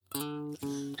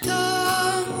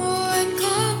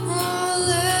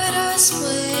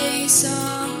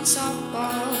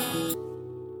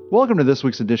Welcome to this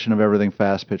week's edition of Everything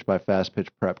Fast Pitch by Fast Pitch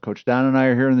Prep. Coach Don and I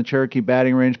are here in the Cherokee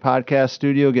Batting Range podcast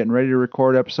studio getting ready to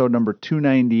record episode number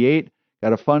 298.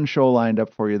 Got a fun show lined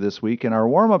up for you this week. In our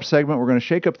warm-up segment, we're going to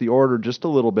shake up the order just a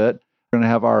little bit. We're going to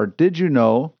have our Did You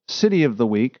Know, City of the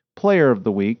Week, Player of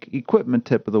the Week, Equipment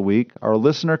Tip of the Week, our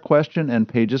Listener Question, and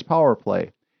Pages Power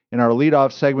Play. In our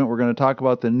leadoff segment, we're going to talk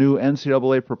about the new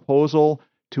NCAA proposal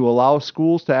to allow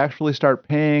schools to actually start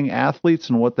paying athletes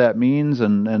and what that means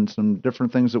and some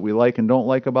different things that we like and don't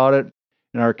like about it.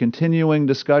 In our continuing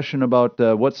discussion about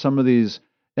what some of these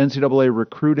NCAA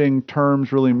recruiting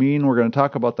terms really mean, we're going to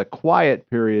talk about the quiet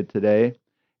period today.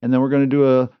 And then we're going to do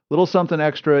a little something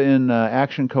extra in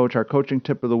Action Coach, our coaching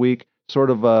tip of the week, sort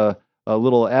of a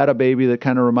little atta-baby that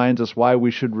kind of reminds us why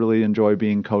we should really enjoy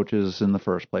being coaches in the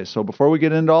first place. So before we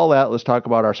get into all that, let's talk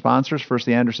about our sponsors. First,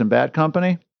 the Anderson Bat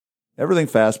Company. Everything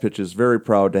Fast Pitch is very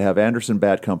proud to have Anderson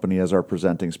Bat Company as our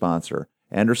presenting sponsor.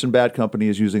 Anderson Bat Company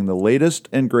is using the latest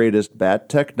and greatest bat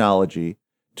technology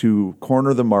to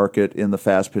corner the market in the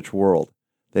fast pitch world.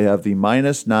 They have the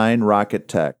 -9 Rocket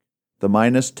Tech, the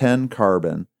 -10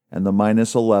 Carbon, and the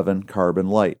 -11 Carbon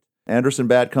Light. Anderson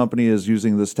Bat Company is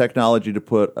using this technology to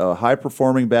put a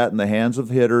high-performing bat in the hands of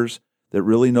hitters that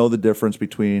really know the difference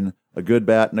between a good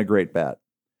bat and a great bat.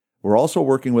 We're also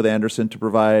working with Anderson to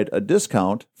provide a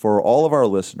discount for all of our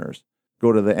listeners.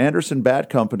 Go to the Anderson Bat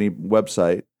Company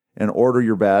website and order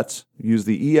your bats. Use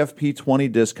the EFP20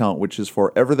 discount, which is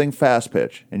for everything fast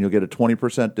pitch, and you'll get a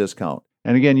 20% discount.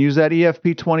 And again, use that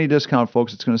EFP20 discount,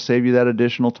 folks. It's going to save you that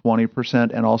additional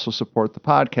 20% and also support the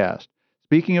podcast.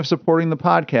 Speaking of supporting the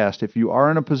podcast, if you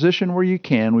are in a position where you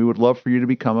can, we would love for you to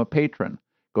become a patron.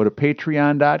 Go to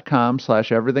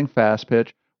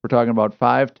patreon.com/everythingfastpitch. We're talking about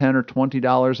 $5, $10, or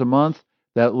 $20 a month.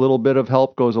 That little bit of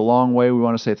help goes a long way. We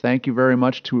want to say thank you very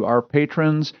much to our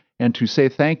patrons and to say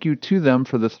thank you to them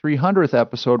for the 300th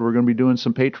episode. We're going to be doing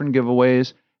some patron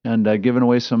giveaways and giving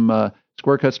away some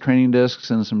Square Cuts training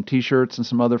discs and some T-shirts and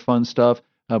some other fun stuff.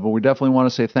 But we definitely want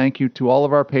to say thank you to all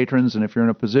of our patrons. And if you're in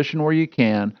a position where you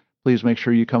can, please make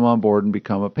sure you come on board and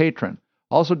become a patron.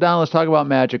 Also, Don, let's talk about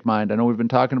Magic Mind. I know we've been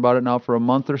talking about it now for a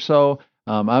month or so.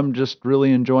 I'm just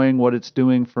really enjoying what it's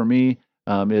doing for me.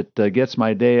 It gets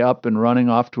my day up and running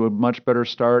off to a much better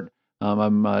start.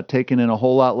 I'm taking in a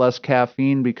whole lot less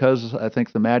caffeine because I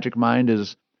think the Magic Mind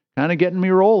is kind of getting me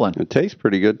rolling. It tastes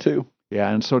pretty good too.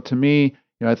 Yeah, and so to me,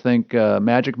 I think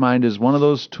Magic Mind is one of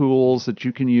those tools that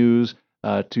you can use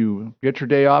to get your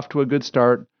day off to a good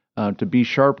start, to be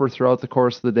sharper throughout the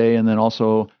course of the day, and then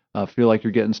also feel like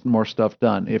you're getting more stuff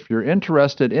done. If you're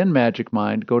interested in Magic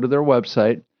Mind, go to their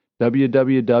website,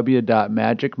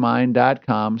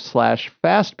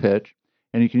 www.magicmind.com/fastpitch,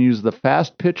 and you can use the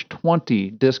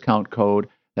FastPitch20 discount code.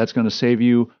 That's going to save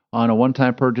you on a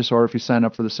one-time purchase or if you sign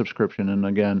up for the subscription. And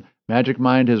again, Magic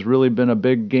Mind has really been a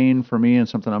big gain for me and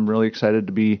something I'm really excited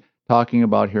to be talking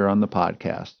about here on the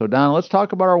podcast. So Don, let's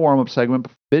talk about our warm-up segment.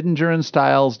 Biddinger &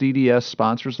 Stiles DDS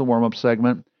sponsors the warm-up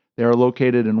segment. They are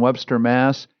located in Webster,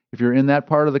 Mass. If you're in that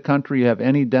part of the country, you have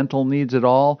any dental needs at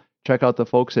all, check out the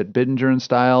folks at Biddinger &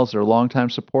 Stiles. They're longtime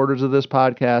supporters of this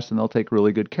podcast, and they'll take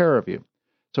really good care of you.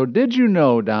 So did you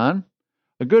know, Don,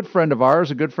 a good friend of ours,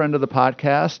 a good friend of the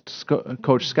podcast,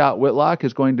 Coach Scott Whitlock,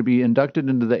 is going to be inducted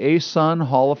into the ASUN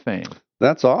Hall of Fame?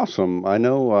 That's awesome. I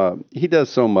know he does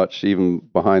so much even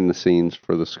behind the scenes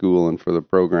for the school and for the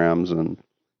programs, and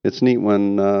it's neat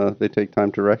when they take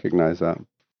time to recognize that.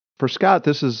 For Scott,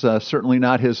 this is certainly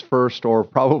not his first or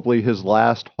probably his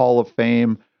last Hall of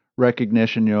Fame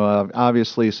recognition.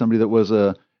 Obviously somebody that was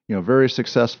a very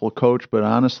successful coach, but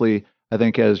honestly, I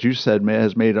think, as you said,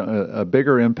 has made a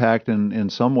bigger impact in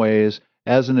some ways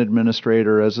as an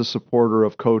administrator, as a supporter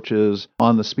of coaches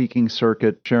on the speaking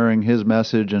circuit, sharing his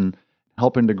message and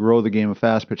helping to grow the game of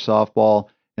fast pitch softball.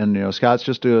 And Scott's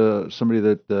just somebody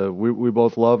that we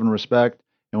both love and respect,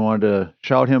 and wanted to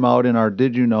shout him out in our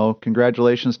Did You Know?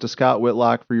 Congratulations to Scott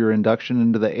Whitlock for your induction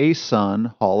into the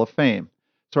ASUN Hall of Fame.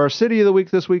 So our city of the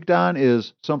week this week, Don,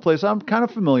 is someplace I'm kind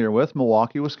of familiar with,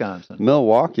 Milwaukee, Wisconsin.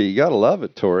 Milwaukee, you got to love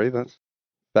it, Tori. That's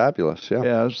fabulous, yeah.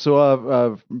 Yeah, so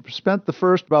I've spent the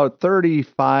first about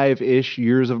 35-ish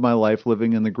years of my life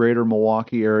living in the greater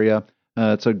Milwaukee area.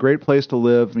 It's a great place to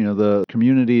live. The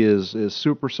community is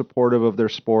super supportive of their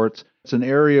sports. It's an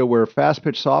area where fast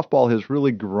pitch softball has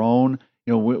really grown.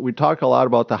 We talk a lot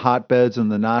about the hotbeds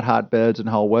and the not hotbeds and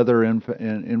how weather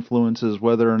influences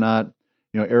whether or not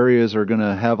areas are going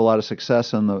to have a lot of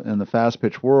success in the fast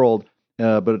pitch world,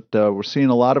 but we're seeing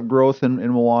a lot of growth in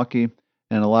Milwaukee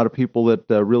and a lot of people that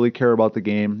really care about the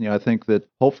game. I think that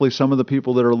hopefully some of the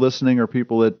people that are listening are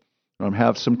people that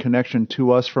have some connection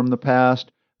to us from the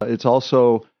past. It's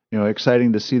also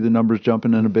exciting to see the numbers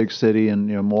jumping in a big city. And,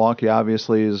 Milwaukee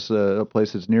obviously is a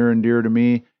place that's near and dear to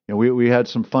me. We had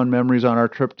some fun memories on our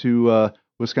trip to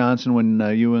Wisconsin when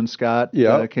you and Scott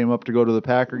came up to go to the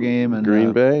Packer game. And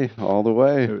Green Bay, all the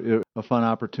way. A fun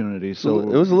opportunity. So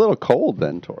it was a little cold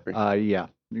then, Tori. Yeah.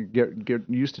 Get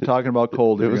used to talking about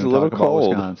cold. It was a little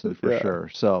cold. About Wisconsin for sure.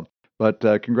 So, but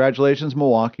congratulations,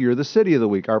 Milwaukee. You're the city of the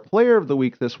week. Our player of the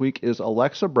week this week is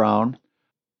Alexa Brown.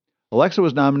 Alexa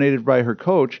was nominated by her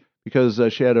coach because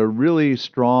she had a really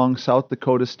strong South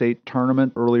Dakota State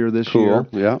tournament earlier this year.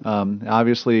 Yeah.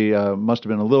 Obviously, must have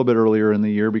been a little bit earlier in the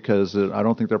year because I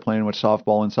don't think they're playing much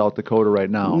softball in South Dakota right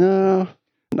now. No,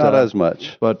 not as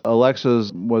much. But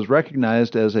Alexa was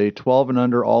recognized as a 12 and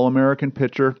under All-American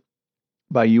pitcher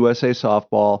by USA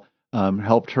Softball,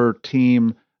 helped her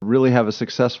team really have a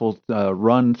successful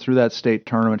run through that state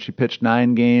tournament. She pitched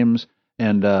 9 games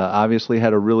and obviously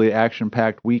had a really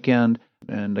action-packed weekend.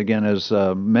 And again, as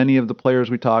many of the players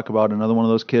we talk about, another one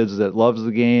of those kids that loves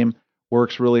the game,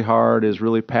 works really hard, is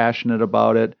really passionate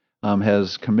about it,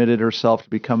 has committed herself to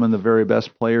becoming the very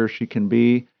best player she can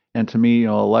be. And to me,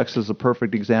 Alexa's a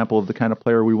perfect example of the kind of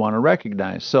player we want to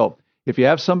recognize. So if you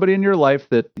have somebody in your life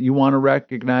that you want to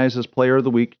recognize as player of the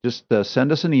week, just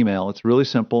send us an email. It's really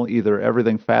simple, either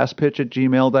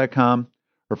everythingfastpitch@gmail.com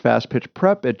or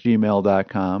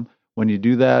fastpitchprep@gmail.com. When you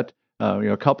do that,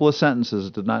 a couple of sentences.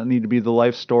 It does not need to be the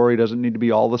life story, doesn't need to be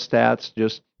all the stats,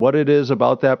 just what it is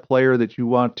about that player that you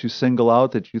want to single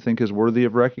out that you think is worthy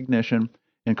of recognition.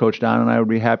 And Coach Don and I would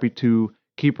be happy to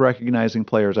keep recognizing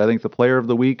players. I think the player of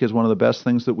the week is one of the best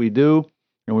things that we do,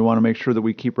 and we want to make sure that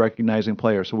we keep recognizing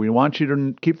players. So we want you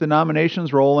to keep the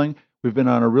nominations rolling. We've been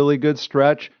on a really good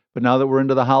stretch, but now that we're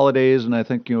into the holidays and I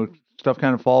think stuff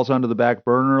kind of falls onto the back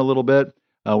burner a little bit,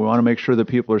 we want to make sure that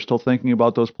people are still thinking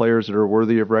about those players that are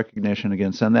worthy of recognition.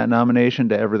 Again, send that nomination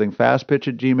to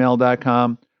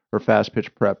everythingfastpitch@gmail.com or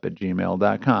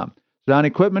fastpitchprep@gmail.com. So, Don,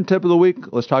 equipment tip of the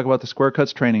week. Let's talk about the Square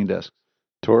Cuts training discs.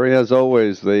 Tori, as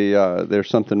always, they're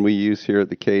something we use here at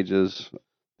the Cages.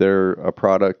 They're a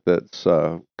product that's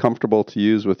comfortable to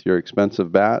use with your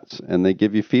expensive bats, and they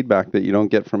give you feedback that you don't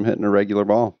get from hitting a regular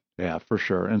ball. Yeah, for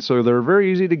sure. And so they're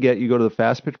very easy to get. You go to the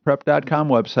fastpitchprep.com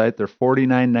website. They're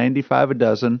 $49.95 a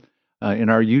dozen. In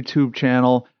our YouTube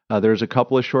channel, there's a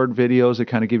couple of short videos that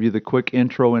kind of give you the quick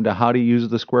intro into how to use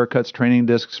the Square Cuts training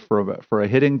discs for a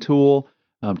hitting tool.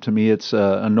 To me, it's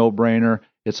a no-brainer.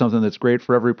 It's something that's great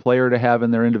for every player to have in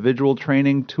their individual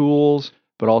training tools,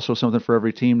 but also something for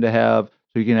every team to have.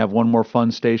 So you can have one more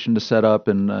fun station to set up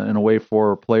and a way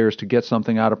for players to get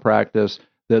something out of practice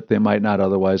that they might not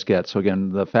otherwise get. So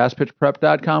again, the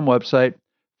fastpitchprep.com website,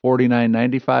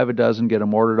 $49.95 a dozen. Get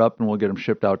them ordered up and we'll get them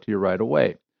shipped out to you right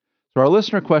away. So our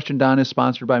listener question, Don, is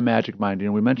sponsored by Magic Mind.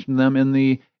 We mentioned them in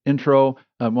the intro.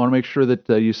 I want to make sure that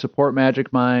you support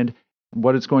Magic Mind.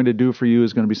 What it's going to do for you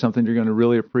is going to be something you're going to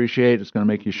really appreciate. It's going to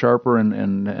make you sharper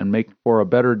and make for a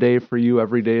better day for you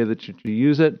every day that you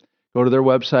use it. Go to their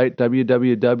website,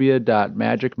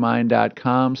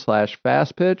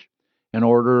 www.magicmind.com/fastpitch. and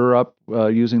order up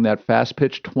using that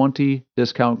FastPitch20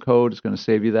 discount code. It's going to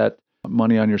save you that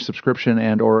money on your subscription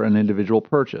and or an individual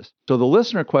purchase. So the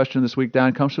listener question this week,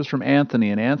 Don, comes to us from Anthony,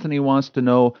 and Anthony wants to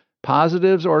know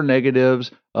positives or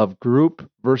negatives of group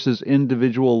versus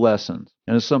individual lessons.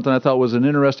 And it's something I thought was an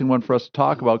interesting one for us to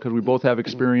talk about because we both have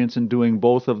experience in doing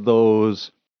both of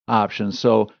those options.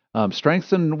 So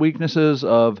strengths and weaknesses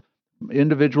of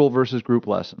individual versus group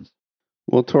lessons.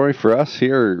 Well, Tori, for us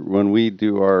here, when we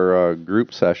do our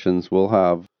group sessions, we'll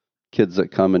have kids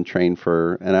that come and train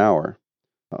for an hour.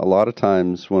 A lot of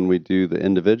times when we do the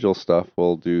individual stuff,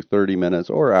 we'll do 30 minutes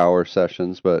or hour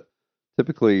sessions, but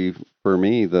typically for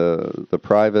me, the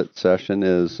private session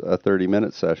is a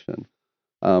 30-minute session.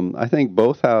 I think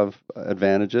both have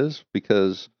advantages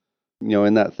because,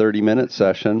 in that 30-minute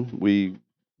session, we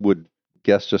would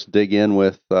just dig in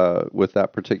with that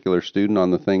particular student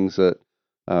on the things that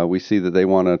we see that they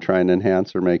want to try and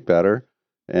enhance or make better.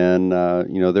 And,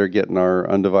 they're getting our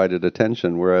undivided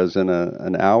attention. Whereas in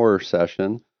an hour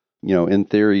session, in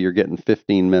theory, you're getting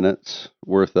 15 minutes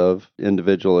worth of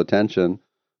individual attention,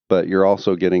 but you're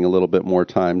also getting a little bit more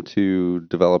time to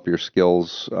develop your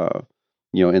skills,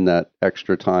 in that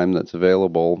extra time that's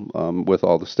available with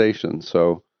all the stations.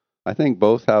 So I think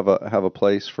both have a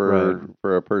place for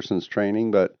a person's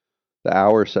training, but the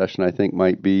hour session I think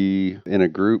might be in a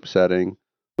group setting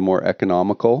the more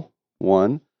economical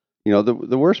one.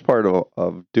 The worst part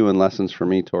of doing lessons for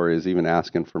me, Tori, is even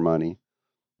asking for money.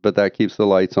 But that keeps the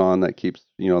lights on, that keeps,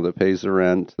 that pays the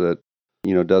rent, that,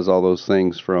 does all those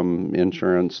things from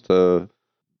insurance to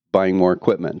buying more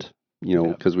equipment,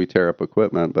 because we tear up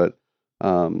equipment. But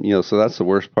So that's the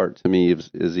worst part to me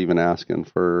is even asking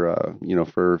for,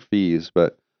 for fees.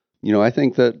 But, I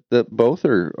think that both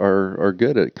are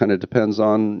good. It kind of depends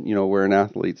on, where an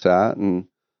athlete's at and,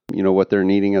 what they're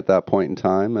needing at that point in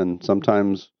time. And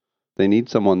sometimes they need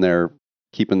someone there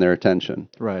keeping their attention.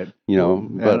 Right.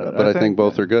 But I think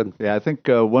both are good. Yeah, I think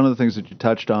one of the things that you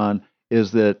touched on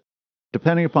is that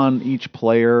depending upon each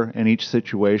player and each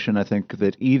situation, I think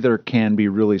that either can be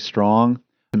really strong.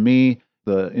 To me,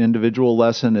 the individual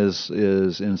lesson is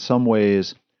in some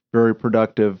ways very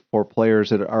productive for players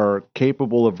that are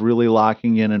capable of really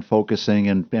locking in and focusing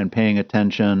and paying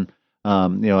attention.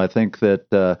 I think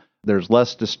that there's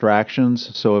less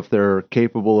distractions. So if they're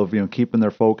capable of keeping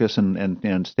their focus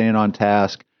and staying on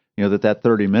task, that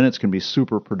 30 minutes can be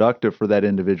super productive for that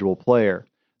individual player.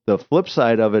 The flip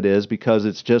side of it is because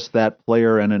it's just that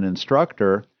player and an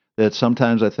instructor that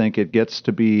sometimes I think it gets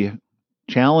to be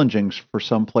challenging for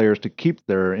some players to keep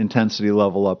their intensity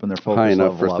level up and their focus high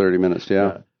enough level for up. 30 minutes,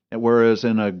 yeah. Whereas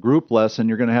in a group lesson,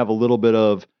 you're going to have a little bit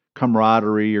of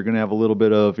camaraderie. You're going to have a little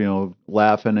bit of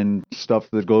laughing and stuff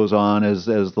that goes on as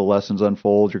the lessons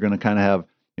unfold. You're going to kind of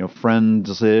have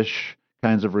friends-ish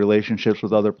kinds of relationships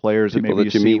with other players People that maybe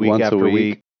that you see meet week once after a week.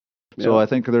 week. Yeah. So I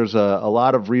think there's a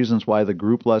lot of reasons why the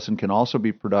group lesson can also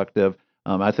be productive.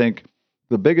 I think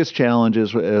the biggest challenge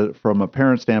is from a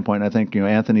parent standpoint. I think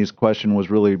Anthony's question was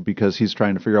really because he's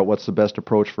trying to figure out what's the best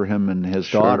approach for him and his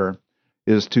daughter,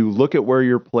 is to look at where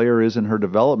your player is in her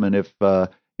development.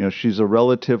 If she's a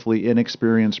relatively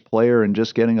inexperienced player and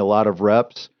just getting a lot of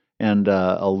reps and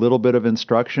a little bit of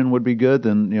instruction would be good,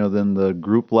 then the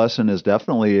group lesson is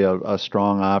definitely a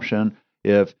strong option.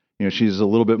 If she's a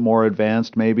little bit more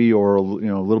advanced, maybe, or a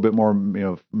little bit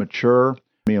more mature.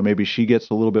 Maybe she gets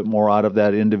a little bit more out of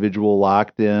that individual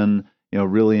locked in,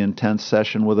 really intense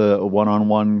session with a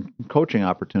one-on-one coaching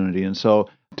opportunity. And so,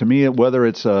 to me, whether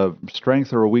it's a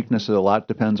strength or a weakness, a lot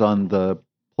depends on the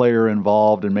player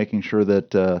involved and making sure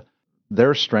that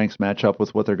their strengths match up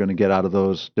with what they're going to get out of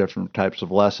those different types of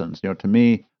lessons. To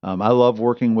me, I love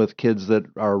working with kids that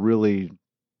are really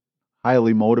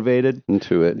highly motivated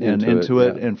into it.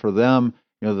 And for them,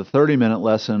 the 30-minute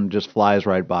lesson just flies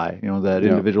right by. That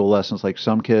individual lessons, like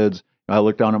some kids, I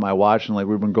look down at my watch and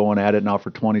we've been going at it now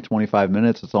for 20, 25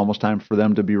 minutes. It's almost time for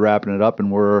them to be wrapping it up,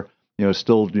 and we're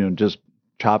still just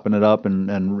chopping it up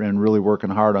and really working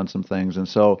hard on some things. And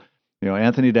so,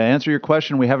 Anthony, to answer your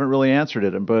question, we haven't really answered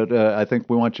it, but I think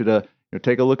we want you to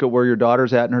take a look at where your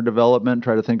daughter's at in her development.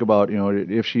 Try to think about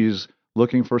if she's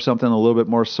looking for something a little bit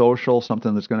more social,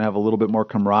 something that's going to have a little bit more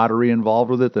camaraderie involved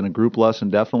with it, then a group lesson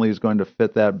definitely is going to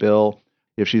fit that bill.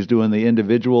 If she's doing the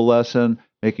individual lesson,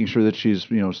 making sure that she's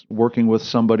working with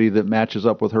somebody that matches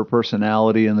up with her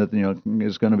personality and that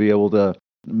is going to be able to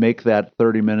make that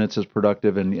 30 minutes as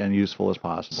productive and useful as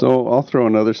possible. So I'll throw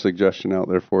another suggestion out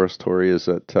there for us, Tori, is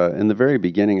that in the very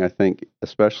beginning, I think,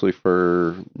 especially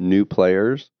for new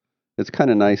players, it's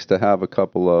kind of nice to have a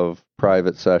couple of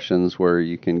private sessions where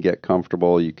you can get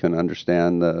comfortable, you can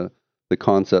understand the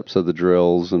concepts of the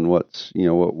drills and what's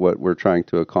what we're trying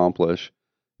to accomplish.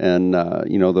 And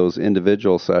those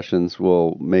individual sessions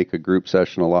will make a group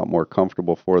session a lot more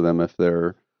comfortable for them if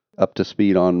they're up to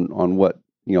speed on what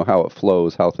how it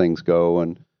flows, how things go,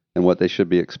 and what they should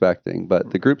be expecting.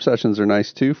 But the group sessions are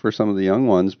nice too for some of the young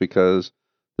ones because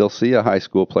they'll see a high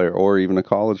school player or even a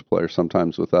college player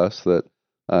sometimes with us that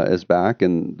is back,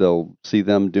 and they'll see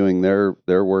them doing their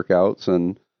workouts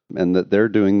and that they're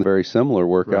doing very similar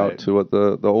workout to what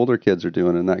the older kids are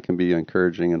doing, and that can be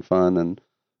encouraging and fun.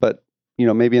 But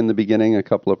maybe in the beginning a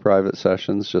couple of private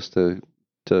sessions just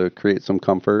to create some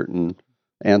comfort and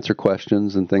answer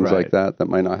questions and things like that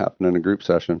might not happen in a group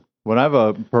session. When I have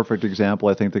a perfect example,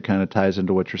 I think that kind of ties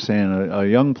into what you're saying. A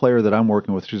young player that I'm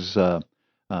working with, she's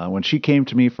when she came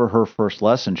to me for her first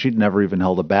lesson, she'd never even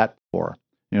held a bat before.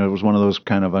 It was one of those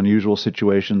kind of unusual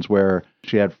situations where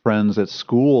she had friends at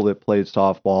school that played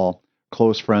softball,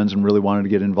 close friends, and really wanted to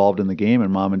get involved in the game.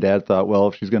 And mom and dad thought, well,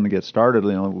 if she's going to get started,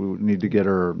 we need to get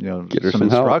her, some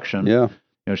instruction. Help.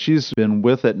 Yeah. She's been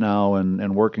with it now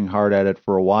and working hard at it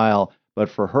for a while. But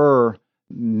for her,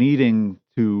 needing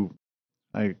to,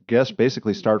 I guess,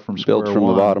 basically start from square one. Build from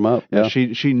the bottom up. Yeah.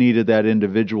 She needed that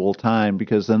individual time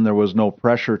because then there was no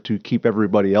pressure to keep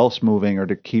everybody else moving or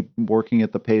to keep working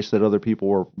at the pace that other people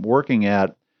were working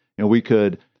at. We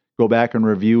could go back and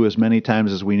review as many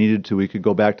times as we needed to. We could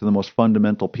go back to the most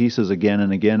fundamental pieces again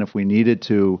and again if we needed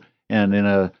to. And in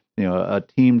a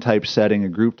team type setting, a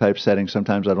group type setting,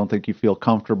 sometimes I don't think you feel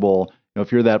comfortable.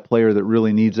 If you're that player that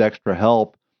really needs extra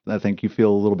help, I think you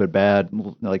feel a little bit bad,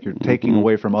 like you're taking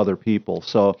away from other people.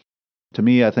 So to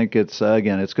me, I think it's going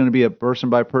to be a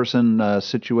person by person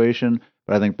situation, but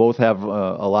but I think both have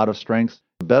a lot of strengths.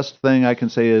 The best thing I can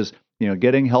say is,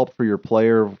 getting help for your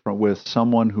player with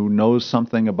someone who knows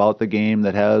something about the game,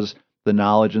 that has the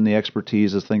knowledge and the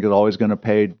expertise, is think is always going to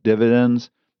pay dividends.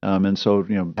 And so,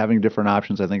 having different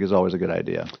options, I think, is always a good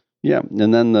idea. Yeah,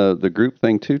 and then the group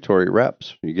thing too, Tori,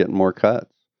 reps. You're getting more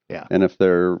cuts. Yeah. And if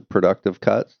they're productive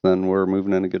cuts, then we're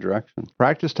moving in a good direction.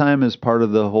 Practice time is part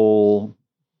of the whole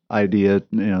idea,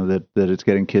 that it's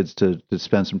getting kids to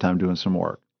spend some time doing some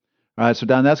work. All right, so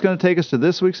Don, that's going to take us to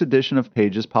this week's edition of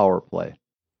Paige's Power Play.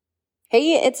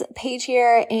 Hey, it's Paige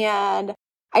here, and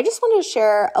I just want to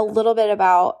share a little bit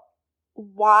about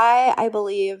why I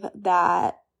believe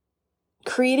that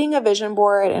creating a vision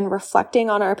board and reflecting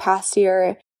on our past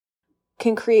year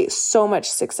can create so much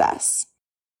success.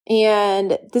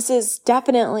 And this is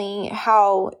definitely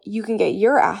how you can get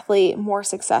your athlete more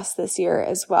success this year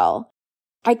as well.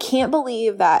 I can't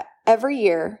believe that every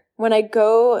year when I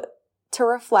go to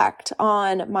reflect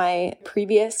on my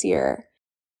previous year,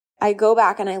 I go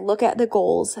back and I look at the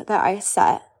goals that I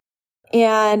set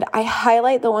and I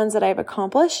highlight the ones that I've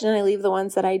accomplished and I leave the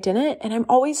ones that I didn't. And I'm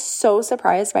always so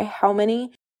surprised by how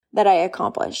many that I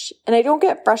accomplished. And I don't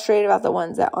get frustrated about the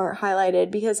ones that aren't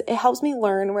highlighted because it helps me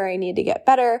learn where I need to get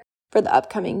better for the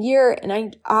upcoming year.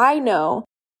 And I know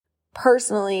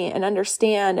personally and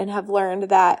understand and have learned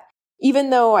that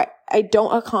even though I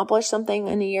don't accomplish something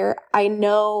in a year, I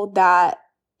know that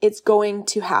it's going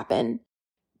to happen,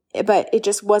 but it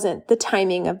just wasn't the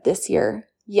timing of this year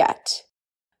yet.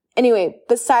 Anyway,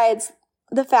 besides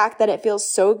the fact that it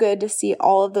feels so good to see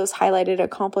all of those highlighted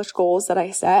accomplished goals that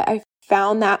I set, I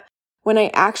found that when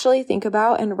I actually think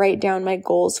about and write down my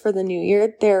goals for the new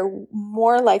year, they're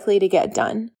more likely to get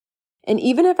done. And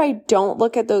even if I don't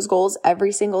look at those goals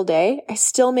every single day, I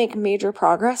still make major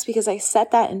progress because I set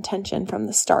that intention from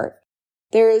the start.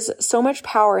 There is so much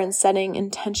power in setting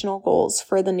intentional goals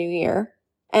for the new year.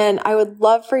 And I would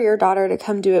love for your daughter to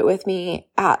come do it with me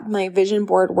at my vision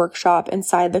board workshop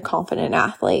inside the Confident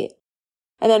Athlete.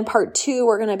 And then part 2,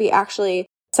 we're going to be actually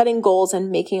setting goals and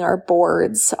making our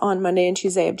boards on Monday and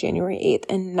Tuesday of January 8th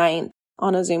and 9th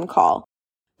on a Zoom call.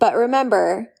 But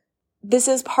remember, this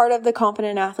is part of the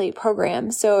Confident Athlete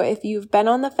program. So if you've been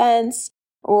on the fence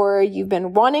or you've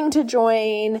been wanting to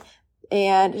join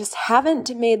and just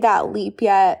haven't made that leap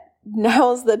yet,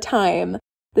 now's the time.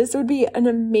 This would be an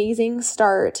amazing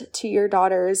start to your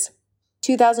daughter's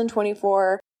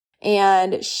 2024,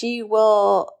 and she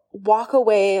will walk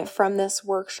away from this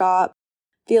workshop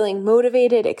feeling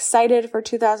motivated, excited for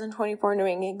 2024,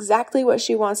 knowing exactly what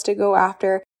she wants to go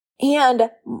after, and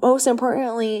most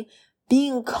importantly,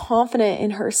 being confident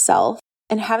in herself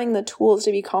and having the tools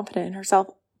to be confident in herself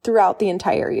throughout the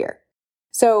entire year.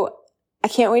 So I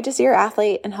can't wait to see your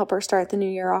athlete and help her start the new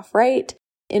year off right.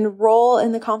 Enroll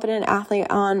in the Confident Athlete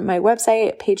on my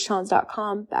website,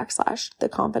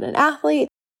 pagetons.com/theconfidentathlete.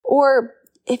 Or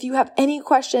if you have any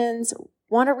questions,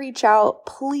 want to reach out,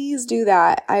 please do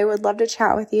that. I would love to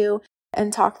chat with you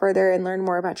and talk further and learn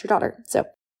more about your daughter. So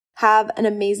have an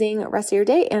amazing rest of your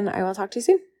day, and I will talk to you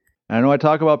soon. I know I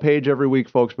talk about Paige every week,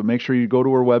 folks, but make sure you go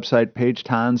to her website,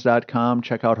 pagetons.com,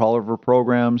 check out all of her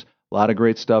programs. A lot of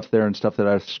great stuff there and stuff that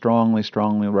I strongly,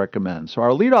 strongly recommend. So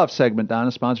our leadoff segment, Don,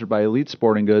 is sponsored by Elite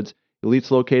Sporting Goods.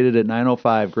 Elite's located at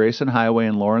 905 Grayson Highway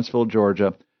in Lawrenceville,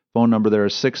 Georgia. Phone number there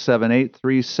is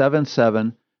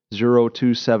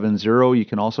 678-377-0270. You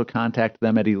can also contact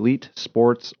them at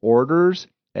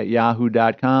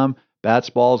elitesportsorders@yahoo.com. Bats,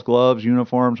 balls, gloves,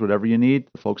 uniforms, whatever you need.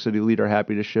 The folks at Elite are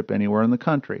happy to ship anywhere in the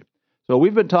country. So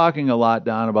we've been talking a lot,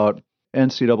 Don, about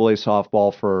NCAA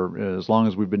softball for as long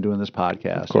as we've been doing this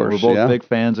podcast. Of course, we're both big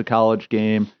fans of college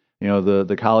game.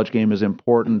 The college game is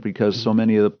important because so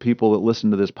many of the people that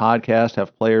listen to this podcast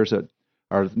have players that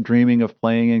are dreaming of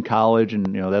playing in college,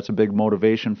 and that's a big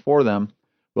motivation for them.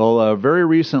 Well, very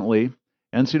recently,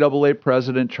 NCAA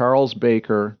President Charles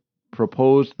Baker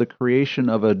proposed the creation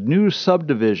of a new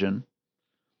subdivision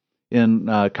in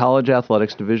college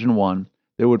athletics, Division I,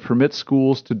 that would permit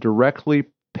schools to directly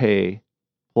pay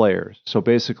players. So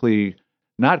basically,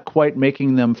 not quite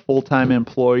making them full-time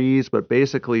employees, but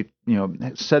basically,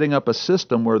 setting up a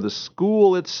system where the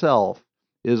school itself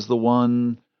is the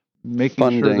one making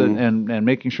funding. sure that and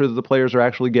making sure that the players are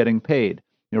actually getting paid.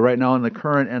 Right now in the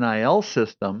current NIL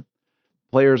system,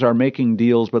 players are making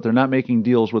deals, but they're not making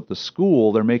deals with the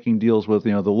school. They're making deals with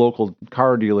the local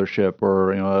car dealership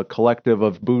or a collective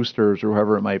of boosters or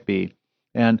whoever it might be.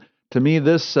 And to me,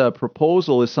 this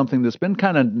proposal is something that's been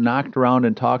kind of knocked around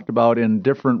and talked about in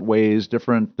different ways,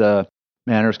 different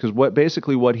manners, because what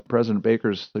President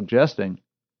Baker is suggesting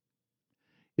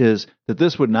is that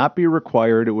this would not be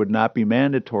required, it would not be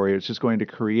mandatory, it's just going to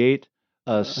create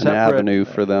a an separate avenue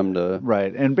for them to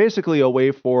right, and basically a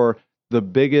way for the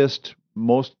biggest,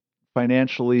 most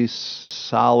financially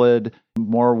solid,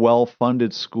 more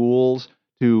well-funded schools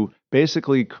to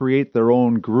basically create their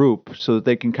own group so that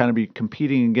they can kind of be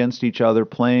competing against each other,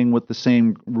 playing with the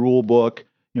same rule book,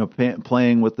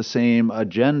 playing with the same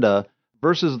agenda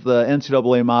versus the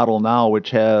NCAA model now,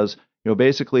 which has,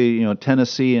 basically,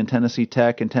 Tennessee and Tennessee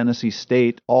Tech and Tennessee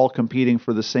State all competing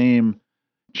for the same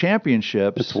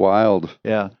championships. It's wild.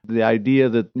 Yeah. The idea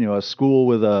that, a school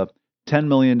with a $10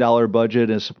 million budget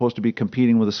is supposed to be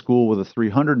competing with a school with a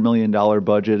 $300 million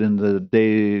budget in the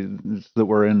days that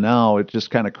we're in now, it's just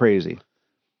kind of crazy.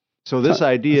 So this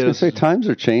idea I was going to say, times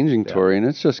are changing, Yeah. Tori, and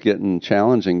it's just getting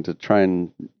challenging to try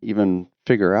and even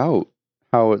figure out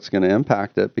how it's going to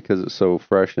impact it because it's so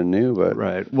fresh and new. But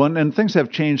right. And things have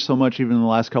changed so much even in the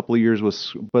last couple of years,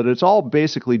 but it's all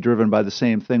basically driven by the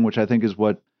same thing, which I think is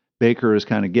what Baker is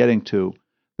kind of getting to,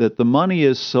 that the money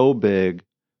is so big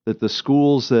that the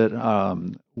schools that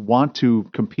want to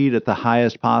compete at the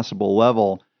highest possible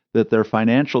level, that their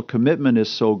financial commitment is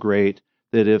so great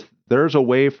that if there's a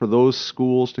way for those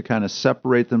schools to kind of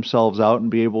separate themselves out and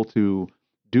be able to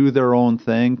do their own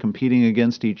thing, competing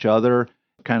against each other,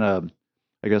 kind of,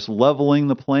 I guess, leveling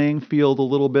the playing field a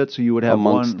little bit. So you would have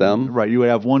amongst them, right? You would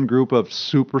have one group of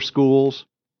super schools,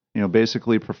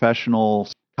 basically professional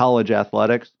college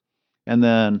athletics, and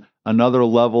then another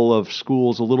level of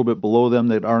schools a little bit below them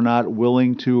that are not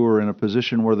willing to or in a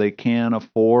position where they can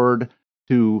afford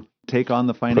to take on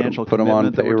the financial put them on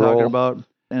commitment that we're talking payroll. about.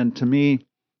 And to me,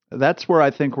 that's where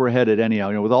I think we're headed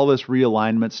anyhow. With all this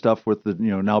realignment stuff with the,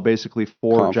 now basically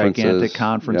four gigantic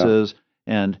conferences. Yeah.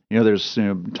 And, there's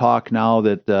talk now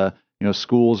that,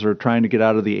 schools are trying to get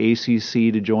out of the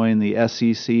ACC to join the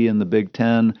SEC and the Big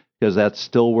Ten because that's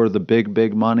still where the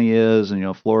big money is.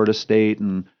 And, Florida State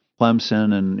and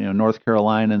Clemson and North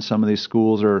Carolina and some of these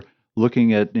schools are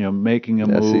looking at making a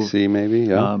move. SEC maybe,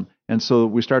 yeah. And so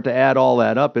we start to add all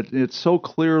that up. It's so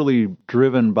clearly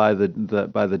driven by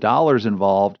the dollars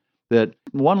involved that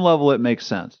one level it makes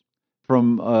sense.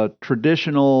 From a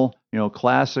traditional,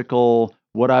 classical,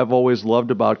 what I've always loved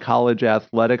about college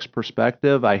athletics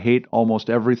perspective, I hate almost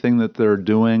everything that they're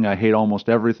doing. I hate almost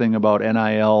everything about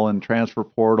NIL and transfer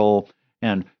portal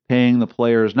and paying the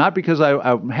players, not because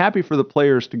I'm happy for the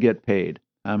players to get paid.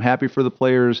 I'm happy for the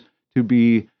players to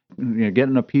be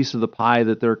getting a piece of the pie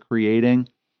that they're creating,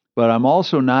 but I'm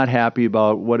also not happy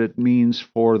about what it means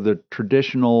for the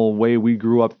traditional way we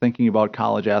grew up thinking about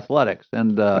college athletics.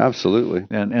 And absolutely,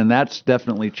 and that's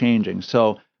definitely changing.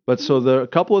 So a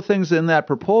couple of things in that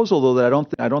proposal though that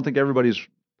I don't think everybody's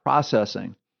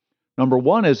processing. Number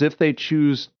one is if they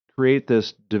choose to create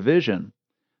this division,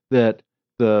 that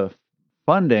the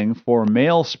funding for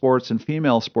male sports and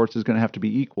female sports is going to have to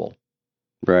be equal.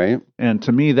 Right. And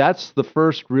to me, that's the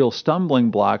first real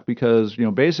stumbling block because,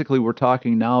 basically we're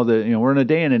talking now that, we're in a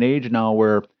day and an age now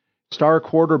where star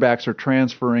quarterbacks are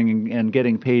transferring and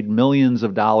getting paid millions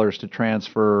of dollars to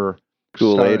transfer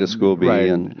school A to school B. Right.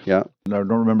 And yeah. I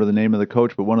don't remember the name of the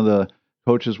coach, but one of the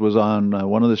coaches was on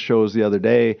one of the shows the other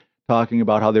day talking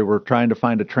about how they were trying to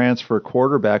find a transfer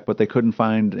quarterback, but they couldn't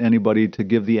find anybody to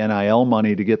give the NIL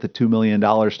money to get the $2 million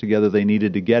together they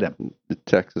needed to get him.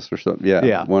 Texas or something. Yeah.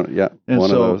 Yeah. One of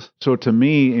those. So to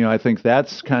me, I think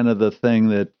that's kind of the thing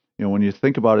that, when you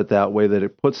think about it that way, that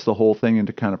it puts the whole thing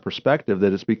into kind of perspective,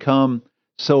 that it's become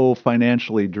so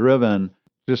financially driven,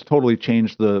 just totally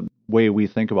changed the way we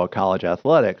think about college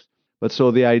athletics. But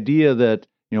so the idea that,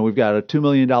 we've got a $2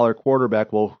 million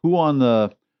quarterback, well, who on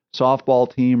the softball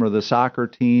team or the soccer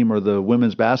team or the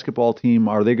women's basketball team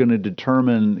are they going to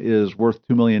determine is worth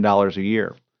 $2 million a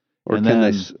year? Or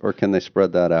can they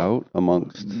spread that out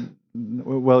amongst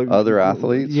other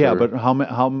athletes? Yeah, but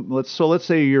let's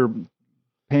say you're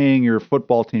paying your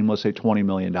football team, let's say $20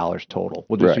 million total.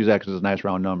 We'll just use that because it's a nice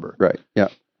round number. Right. Yeah.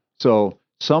 So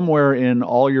somewhere in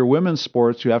all your women's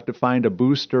sports, you have to find a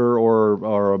booster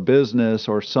or a business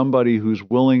or somebody who's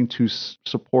willing to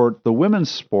support the women's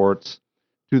sports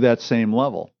to that same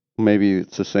level. Maybe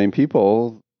it's the same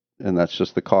people, and that's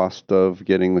just the cost of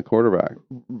getting the quarterback.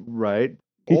 Right.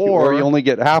 Or you only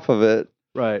get half of it.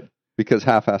 Right. Because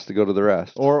half has to go to the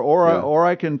rest. Or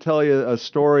I can tell you a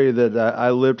story that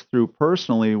I lived through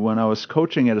personally when I was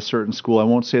coaching at a certain school. I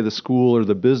won't say the school or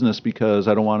the business because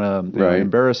I don't want to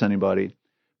embarrass anybody.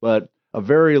 But a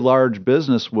very large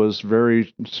business was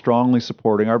very strongly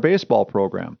supporting our baseball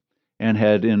program and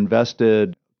had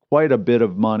invested quite a bit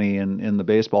of money in the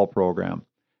baseball program.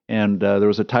 And there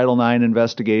was a Title IX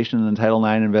investigation, and the Title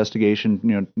IX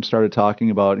investigation, started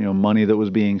talking about, money that was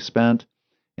being spent.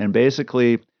 And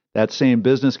basically, that same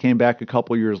business came back a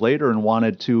couple years later and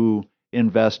wanted to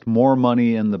invest more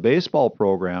money in the baseball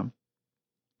program.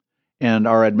 And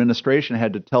our administration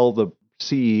had to tell the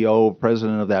CEO,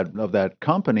 president of that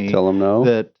company, Tell them no.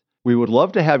 that we would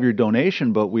love to have your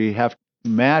donation, but we have to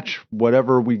match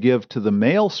whatever we give to the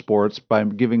male sports by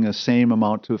giving the same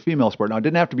amount to a female sport. Now, it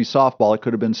didn't have to be softball. It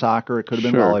could have been soccer. It could have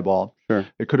been Sure. volleyball. Sure.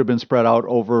 It could have been spread out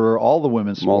over all the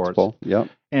women's sports. Multiple. Yep.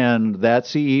 And that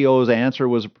CEO's answer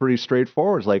was pretty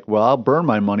straightforward. It's like, well, I'll burn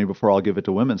my money before I'll give it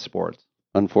to women's sports.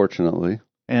 Unfortunately.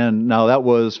 And now that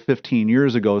was 15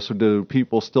 years ago. So do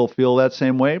people still feel that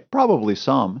same way? Probably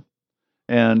some.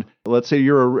 And let's say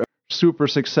you're a super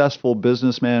successful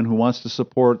businessman who wants to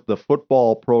support the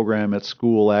football program at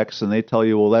school X, and they tell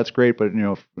you, well, that's great, but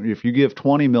if you give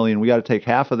 20 million, we got to take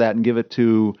half of that and give it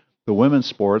to the women's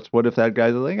sports. What if that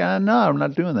guy's like, no, I'm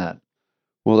not doing that?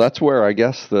 Well, that's where I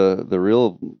guess the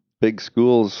real big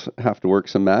schools have to work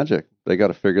some magic. They got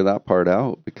to figure that part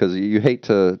out, because you hate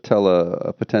to tell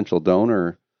a potential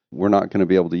donor, we're not going to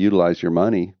be able to utilize your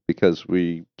money because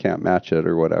we can't match it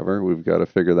or whatever. We've got to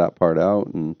figure that part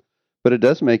out. But it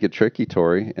does make it tricky,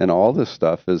 Tori, and all this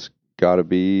stuff has got to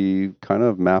be kind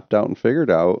of mapped out and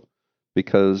figured out,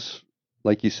 because,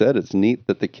 like you said, it's neat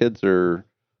that the kids are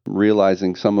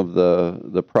realizing some of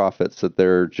the profits that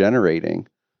they're generating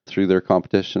through their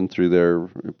competition, through their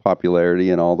popularity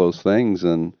and all those things.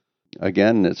 And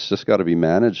again, it's just got to be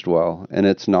managed well, and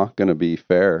it's not going to be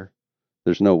fair.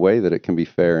 There's no way that it can be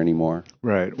fair anymore.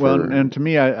 Right. Well, and to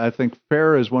me, I think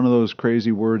fair is one of those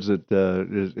crazy words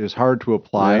that is hard to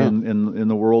apply in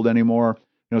the world anymore.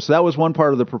 So that was one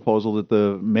part of the proposal, that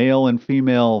the male and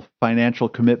female financial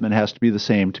commitment has to be the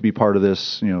same to be part of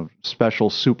this, special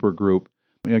super group.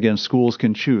 Again, schools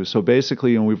can choose. So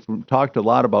basically, and we've talked a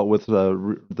lot about with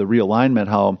the realignment,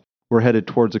 how we're headed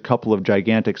towards a couple of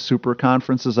gigantic super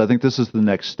conferences. I think this is the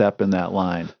next step in that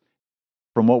line.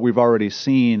 From what we've already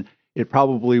seen, it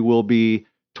probably will be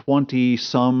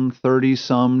 20-some,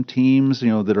 30-some teams,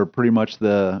 that are pretty much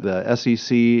the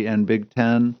SEC and Big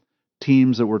Ten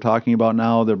teams that we're talking about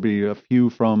now. There'll be a few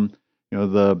from,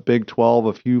 the Big 12,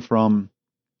 a few from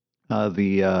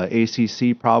the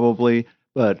ACC probably,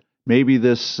 but maybe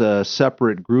this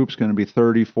separate group's going to be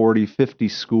 30, 40, 50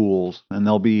 schools, and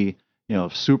they'll be,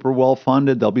 super well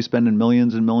funded. They'll be spending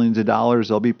millions and millions of dollars.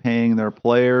 They'll be paying their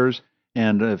players.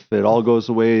 And if it all goes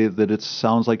the way that it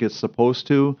sounds like it's supposed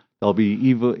to, they'll be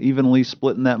evenly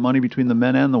splitting that money between the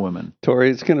men and the women. Tori,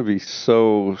 it's going to be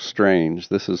so strange.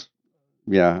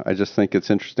 I just think it's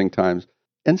interesting times.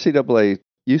 NCAA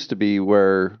used to be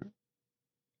where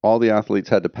all the athletes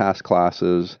had to pass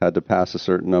classes, had to pass a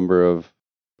certain number of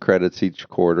credits each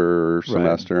quarter or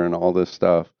semester, and all this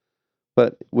stuff.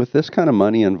 But with this kind of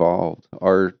money involved,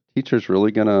 are teachers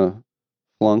really going to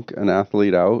flunk an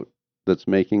athlete out that's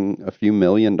making a few $1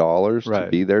 million to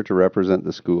be there to represent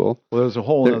the school? Well, there's a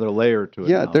whole other layer to it.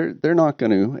 Yeah, now. they're not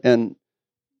going to. And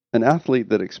an athlete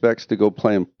that expects to go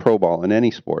play in pro ball in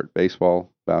any sport,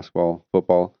 baseball, basketball,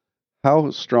 football,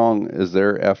 how strong is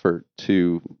their effort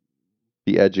to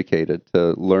be educated,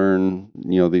 to learn,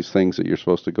 these things that you're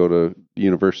supposed to go to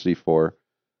university for?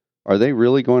 Are they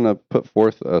really going to put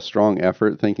forth a strong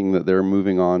effort thinking that they're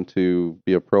moving on to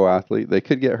be a pro athlete? They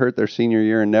could get hurt their senior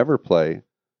year and never play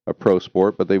a pro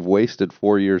sport, but they've wasted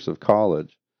 4 years of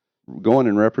college. Going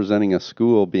and representing a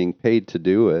school, being paid to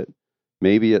do it,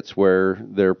 maybe it's where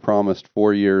they're promised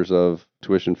 4 years of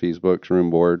tuition fees, books, room,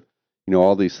 board,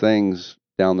 all these things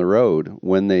down the road.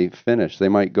 When they finish, they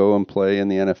might go and play in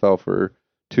the NFL for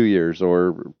 2 years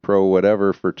or pro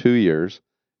whatever for 2 years,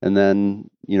 and then,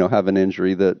 have an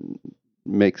injury that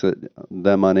makes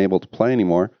them unable to play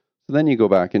anymore. So then you go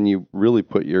back and you really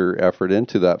put your effort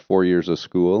into that 4 years of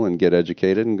school and get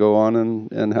educated and go on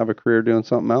and have a career doing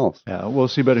something else. Yeah, we'll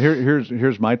see. But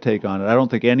here's my take on it. I don't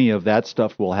think any of that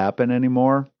stuff will happen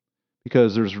anymore,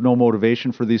 because there's no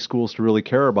motivation for these schools to really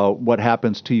care about what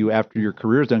happens to you after your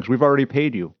career is done, because we've already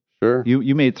paid you. Sure.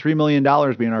 You made $3 million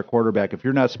being our quarterback. If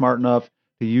you're not smart enough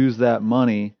to use that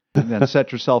money and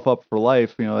set yourself up for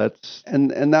life, that's...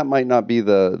 And that might not be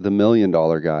the $1 million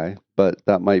guy, but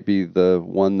that might be the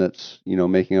one that's,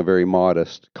 making a very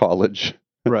modest college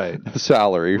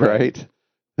salary, right?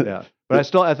 Yeah.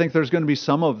 But I think there's going to be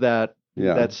some of that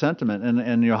sentiment,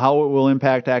 and how it will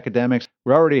impact academics.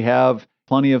 We already have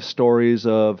plenty of stories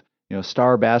of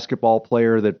star basketball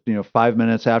player that 5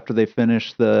 minutes after they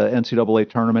finish the NCAA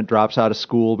tournament drops out of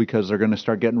school because they're going to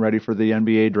start getting ready for the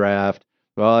NBA draft.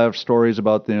 Well, I have stories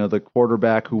about the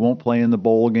quarterback who won't play in the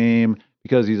bowl game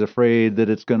because he's afraid that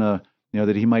it's going to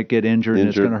that he might get injured and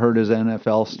it's going to hurt his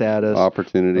NFL status.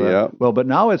 Opportunity, yeah. Well, but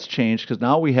now it's changed, because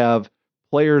now we have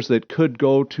players that could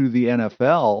go to the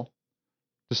NFL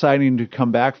deciding to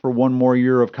come back for one more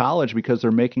year of college because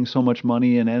they're making so much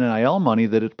money in NIL money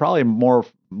that it's probably more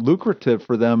lucrative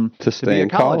for them to stay be a in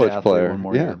college player. one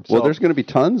more Yeah. year. Well, So, there's going to be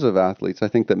tons of athletes, I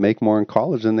think, that make more in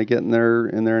college than they get in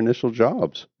their initial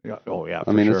jobs. yeah, oh yeah,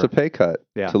 I mean, sure. it's a pay cut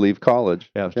to leave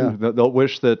college. Yeah. They'll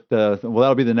wish that. Well,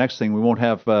 that'll be the next thing. We won't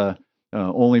have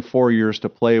only 4 years to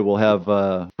play. We'll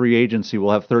have free agency.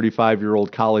 We'll have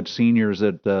 35-year-old college seniors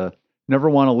that never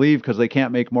want to leave because they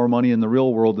can't make more money in the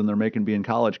real world than they're making being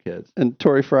college kids. And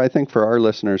Tori, I think for our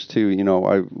listeners too,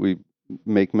 we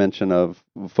make mention of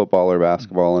football or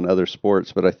basketball and other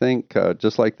sports, but I think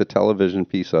just like the television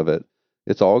piece of it,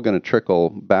 it's all going to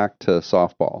trickle back to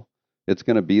softball. It's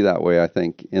going to be that way, I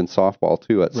think, in softball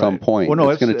too at some point. Well, no,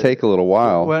 it's going to take a little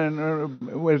while.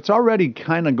 It's already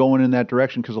kind of going in that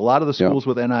direction because a lot of the schools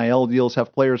with NIL deals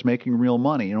have players making real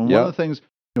money. And one of the things...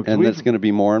 and it's going to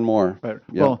be more and more. Right.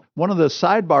 Yep. Well, one of the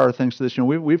sidebar things to this,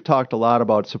 we've talked a lot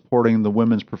about supporting the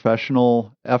women's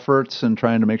professional efforts and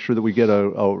trying to make sure that we get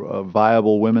a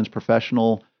viable women's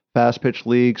professional fast pitch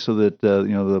league so that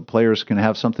the players can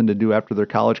have something to do after their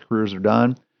college careers are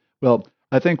done. Well,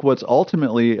 I think what's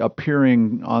ultimately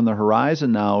appearing on the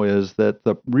horizon now is that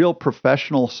the real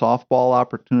professional softball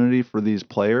opportunity for these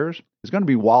players is going to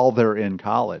be while they're in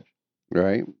college.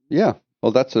 Right. Yeah.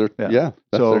 Well, that's their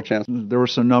their chance. There were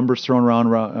some numbers thrown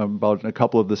around about a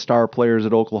couple of the star players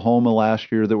at Oklahoma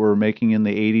last year that were making in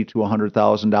the $80,000 to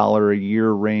 $100,000 a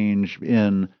year range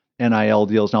in NIL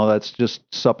deals. Now that's just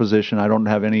supposition. I don't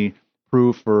have any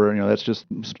proof, or that's just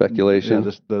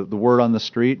speculation. The word on the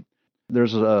street.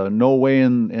 There's no way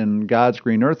in God's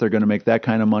green earth they're going to make that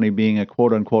kind of money being a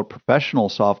quote unquote professional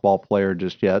softball player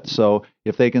just yet. So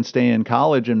if they can stay in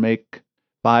college and make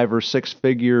 5 or 6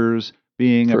 figures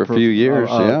being for a few years,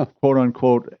 quote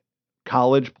unquote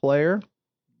college player,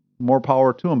 more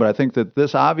power to them. But I think that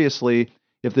this obviously,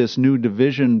 if this new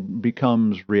division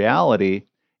becomes reality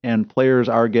and players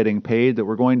are getting paid, that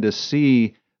we're going to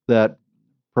see that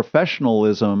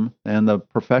professionalism and the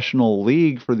professional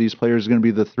league for these players is going to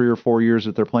be the 3 or 4 years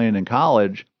that they're playing in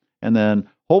college. And then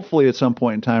hopefully at some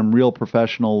point in time, real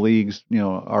professional leagues,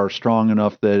 are strong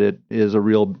enough that it is a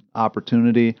real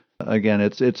opportunity. Again,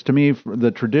 it's to me,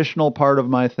 the traditional part of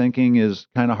my thinking is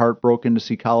kind of heartbroken to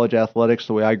see college athletics,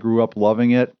 the way I grew up loving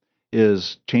it,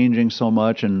 is changing so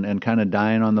much and kind of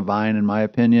dying on the vine, in my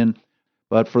opinion.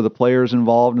 But for the players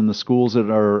involved and the schools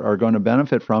that are going to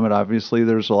benefit from it, obviously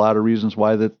there's a lot of reasons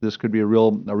why that this could be a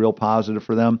real positive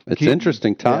for them. It's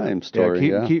interesting times,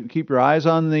 Tori. Keep your eyes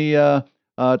on the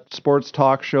sports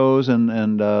talk shows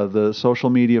and the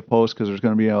social media posts, because there's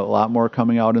going to be a lot more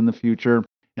coming out in the future.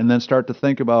 And then start to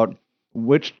think about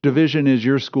which division is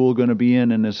your school going to be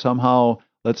in, and is somehow,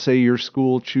 let's say your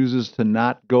school chooses to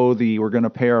not go we're going to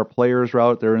pay our players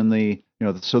route. They're in the,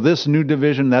 so this new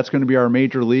division, that's going to be our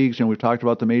major leagues. We've talked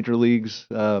about the major leagues,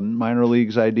 minor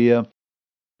leagues idea.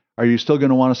 Are you still going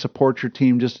to want to support your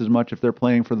team just as much if they're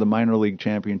playing for the minor league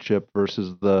championship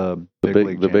versus the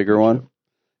bigger one?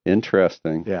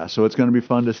 Interesting. Yeah, so it's going to be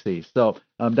fun to see. So,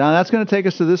 Don, that's going to take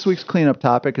us to this week's cleanup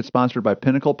topic. It's sponsored by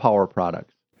Pinnacle Power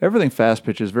Products. Everything Fast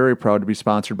Pitch is very proud to be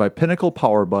sponsored by Pinnacle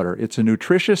Power Butter. It's a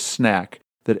nutritious snack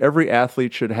that every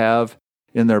athlete should have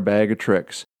in their bag of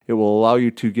tricks. It will allow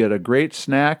you to get a great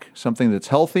snack, something that's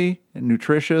healthy and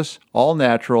nutritious, all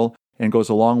natural, and goes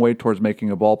a long way towards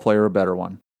making a ball player a better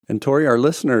one. And Tori, our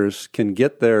listeners can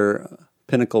get their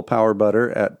Pinnacle Power Butter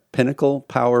at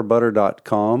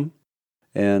pinnaclepowerbutter.com,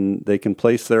 and they can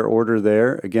place their order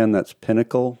there. Again, that's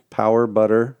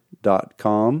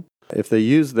pinnaclepowerbutter.com. If they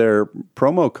use their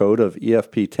promo code of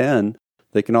EFP10,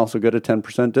 they can also get a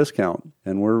 10% discount.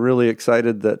 And we're really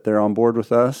excited that they're on board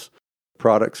with us.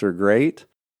 Products are great.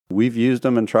 We've used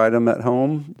them and tried them at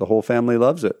home. The whole family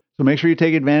loves it. So make sure you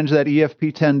take advantage of that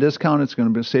EFP10 discount. It's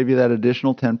going to save you that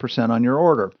additional 10% on your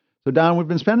order. So Don, we've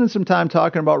been spending some time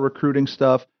talking about recruiting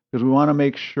stuff because we want to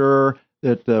make sure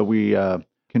that we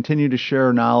continue to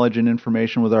share knowledge and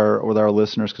information with our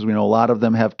listeners, because we know a lot of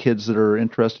them have kids that are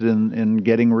interested in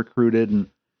getting recruited and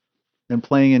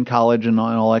playing in college and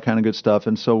all that kind of good stuff.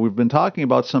 And so we've been talking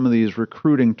about some of these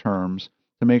recruiting terms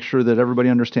to make sure that everybody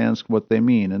understands what they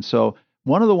mean. And so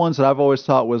one of the ones that I've always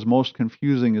thought was most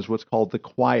confusing is what's called the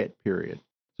quiet period.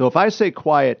 So if I say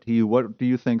quiet to you, what do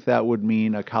you think that would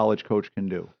mean a college coach can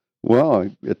do? Well,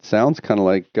 it sounds kind of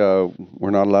like we're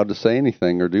not allowed to say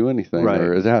anything or do anything, right.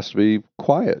 Or it has to be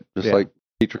quiet. Just like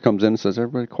teacher comes in and says,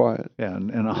 everybody quiet. Yeah,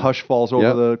 and a hush falls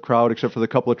over the crowd, except for the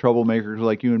couple of troublemakers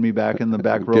like you and me back in the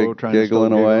back row trying to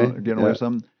getting away with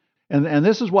something. And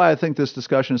this is why I think this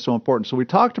discussion is so important. So we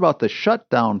talked about the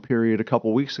shutdown period a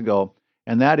couple weeks ago,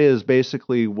 and that is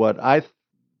basically what I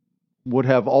would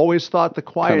have always thought the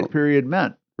quiet period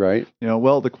meant. Right.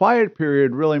 Well, the quiet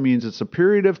period really means it's a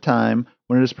period of time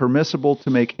when it is permissible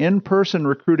to make in-person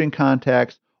recruiting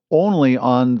contacts only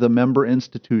on the member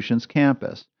institution's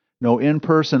campus. No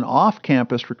in-person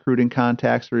off-campus recruiting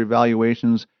contacts or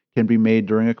evaluations can be made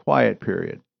during a quiet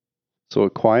period. So a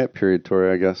quiet period,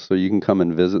 Tori, I guess, so you can come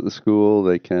and visit the school.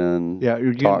 They can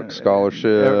talk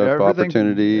scholarship,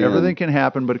 opportunity. Everything can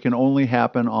happen, but it can only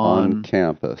happen on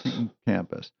campus.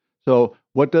 So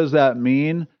what does that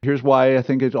mean? Here's why I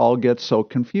think it all gets so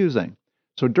confusing.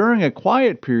 So during a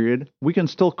quiet period, we can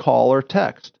still call or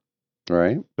text.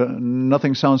 Right. But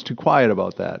nothing sounds too quiet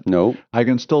about that. Nope. I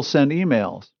can still send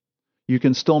emails. You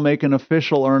can still make an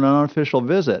official or an unofficial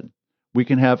visit. We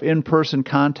can have in-person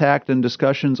contact and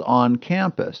discussions on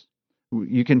campus.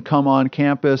 You can come on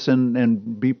campus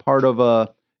and be part of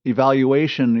a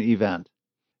evaluation event.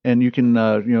 And you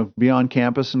can be on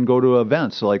campus and go to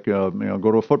events like go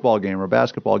to a football game or a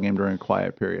basketball game during a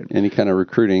quiet period. Any kind of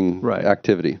recruiting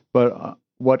activity. But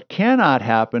what cannot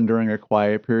happen during a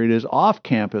quiet period is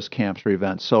off-campus camps or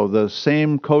events. So the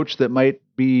same coach that might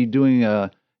be doing an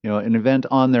event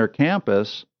on their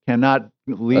campus cannot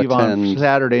leave on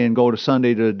Saturday and go to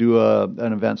Sunday to do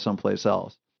an event someplace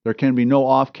else. There can be no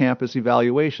off-campus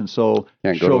evaluation, so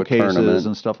showcases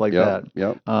and stuff like that.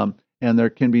 Yep. And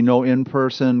there can be no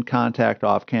in-person contact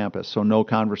off-campus, so no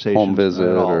conversation. Home visit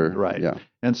at all. Right. Yeah.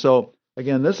 And so,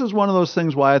 again, this is one of those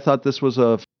things why I thought this was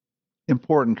a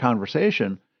important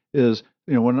conversation is,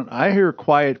 when I hear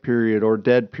quiet period or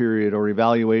dead period or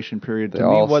evaluation period, they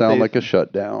all sound like a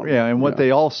shutdown. Yeah, and what they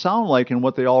all sound like and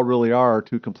what they all really are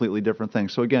two completely different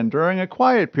things. So again, during a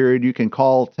quiet period, you can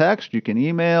call, text, you can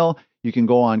email, you can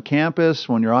go on campus.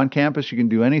 When you're on campus, you can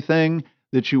do anything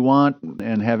that you want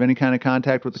and have any kind of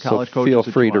contact with the college coaches. Feel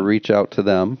free to reach out to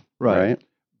them. Right.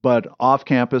 But off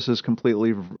campus is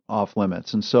completely off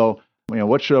limits. And so,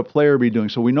 what should a player be doing?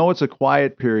 So we know it's a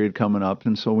quiet period coming up,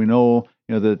 and so we know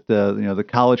that the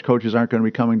college coaches aren't going to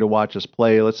be coming to watch us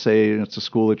play. Let's say it's a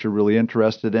school that you're really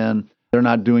interested in. They're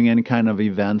not doing any kind of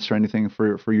events or anything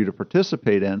for you to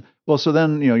participate in. Well, so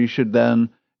then you should then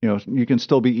you can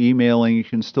still be emailing, you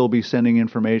can still be sending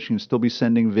information, you can still be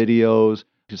sending videos,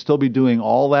 you can still be doing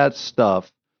all that stuff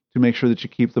to make sure that you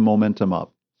keep the momentum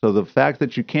up. So the fact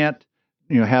that you can't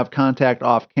have contact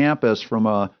off campus from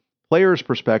a player's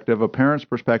perspective, a parent's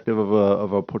perspective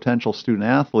of a potential student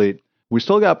athlete, we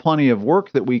still got plenty of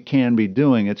work that we can be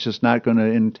doing. It's just not going to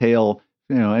entail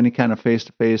any kind of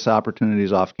face-to-face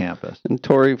opportunities off campus. And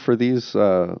Tori, for these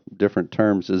different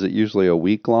terms, is it usually a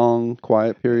week-long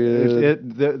quiet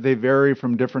period? They vary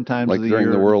from different times of the year. Like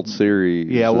during the World Series.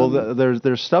 Yeah, well,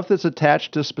 there's stuff that's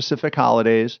attached to specific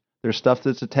holidays. There's stuff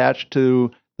that's attached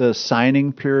to the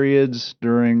signing periods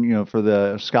during, for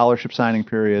the scholarship signing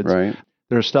periods. Right.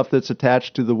 There's stuff that's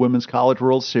attached to the Women's College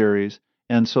World Series.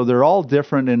 And so they're all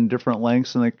different in different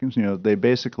lengths, and they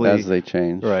basically as they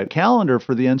change. Right. Calendar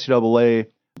for the NCAA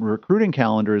recruiting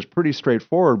calendar is pretty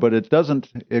straightforward, but it doesn't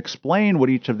explain what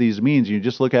each of these means. You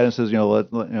just look at it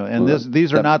and says,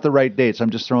 these are not the right dates. I'm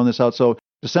just throwing this out. So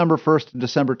December 1st to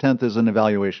December 10th is an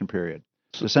evaluation period.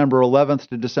 December 11th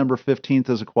to December 15th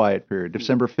is a quiet period.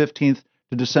 December 15th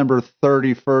to December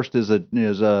 31st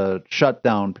is a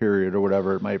shutdown period or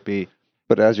whatever it might be.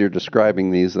 But as you're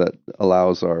describing these, that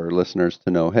allows our listeners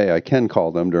to know, hey, I can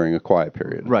call them during a quiet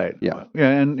period. Right. Yeah. Yeah,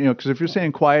 and because if you're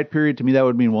saying quiet period, to me that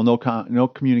would mean no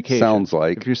communication. Sounds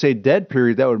like. If you say dead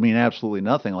period, that would mean absolutely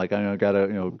nothing. Like I got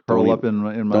to curl up in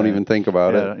my don't even think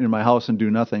about it in my house and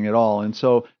do nothing at all. And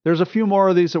so there's a few more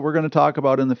of these that we're going to talk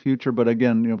about in the future. But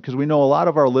again, because we know a lot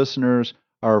of our listeners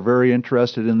are very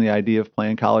interested in the idea of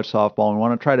playing college softball and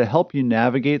want to try to help you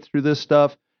navigate through this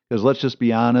stuff. Because let's just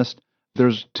be honest,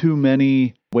 there's too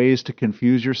many ways to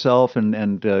confuse yourself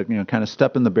and kind of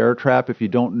step in the bear trap if you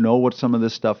don't know what some of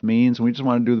this stuff means. And we just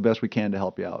want to do the best we can to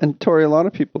help you out. And Tori, a lot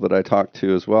of people that I talk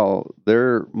to as well,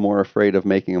 they're more afraid of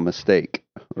making a mistake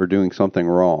or doing something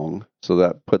wrong. So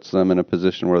that puts them in a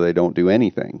position where they don't do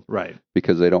anything. Right.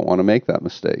 Because they don't want to make that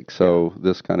mistake. So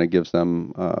this kind of gives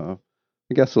them,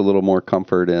 I guess, a little more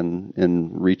comfort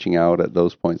in reaching out at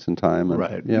those points in time. And,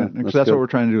 right. Yeah. That's what we're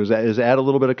trying to do is add a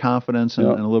little bit of confidence and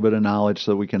a little bit of knowledge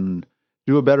so we can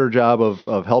do a better job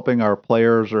of helping our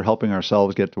players or helping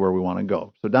ourselves get to where we want to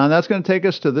go. So, Don, that's going to take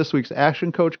us to this week's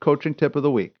Action Coach Coaching Tip of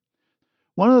the Week.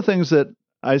 One of the things that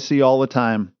I see all the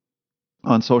time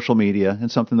on social media and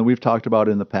something that we've talked about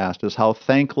in the past is how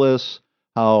thankless,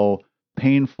 how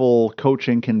painful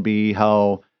coaching can be,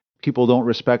 how people don't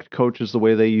respect coaches the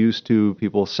way they used to.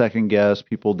 People second guess,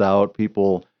 people doubt,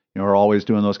 people are always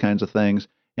doing those kinds of things.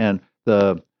 And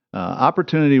the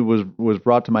opportunity was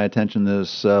brought to my attention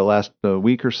this last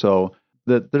week or so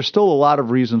that there's still a lot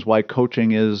of reasons why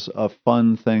coaching is a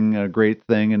fun thing, a great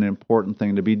thing, an important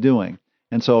thing to be doing.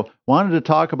 And so wanted to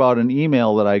talk about an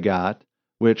email that I got,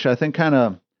 which I think kind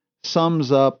of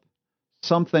sums up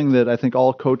something that I think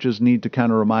all coaches need to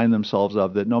kind of remind themselves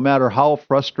of, that no matter how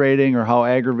frustrating or how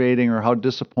aggravating or how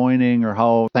disappointing or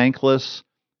how thankless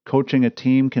coaching a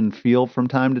team can feel from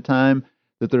time to time,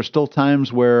 that there's still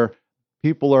times where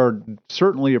people are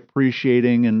certainly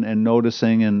appreciating and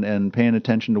noticing and paying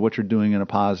attention to what you're doing in a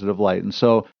positive light. And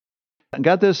so I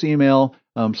got this email.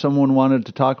 Someone wanted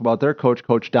to talk about their coach,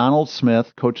 Coach Donald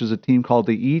Smith, coaches a team called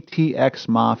the ETX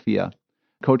Mafia.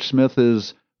 Coach Smith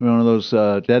is one of those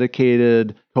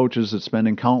dedicated coaches that's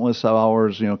spending countless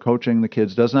hours, coaching the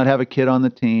kids, does not have a kid on the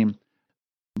team.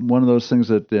 One of those things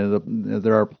that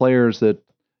there are players that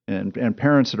and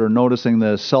parents that are noticing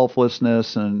the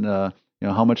selflessness and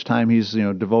how much time he's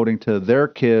devoting to their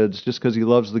kids just because he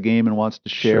loves the game and wants to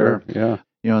share. Sure,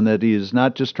 yeah. And that he's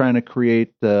not just trying to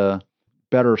create better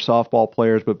softball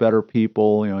players, but better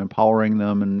people, empowering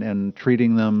them and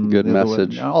treating them good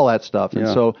message, all that stuff. And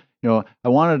so, I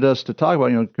wanted us to talk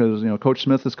about, because, Coach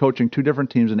Smith is coaching two different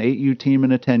teams, an 8U team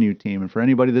and a 10U team. And for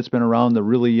anybody that's been around the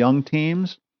really young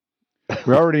teams,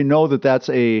 we already know that that's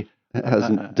it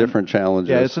has different challenges.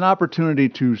 Yeah, it's an opportunity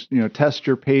to test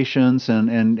your patience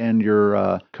and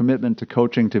your commitment to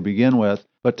coaching to begin with.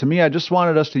 But to me, I just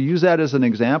wanted us to use that as an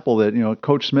example that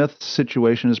Coach Smith's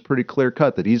situation is pretty clear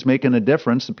cut, that he's making a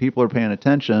difference, that people are paying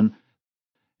attention.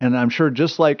 And I'm sure,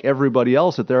 just like everybody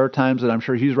else, that there are times that I'm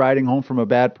sure he's riding home from a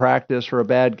bad practice or a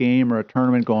bad game or a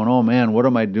tournament going, oh man, what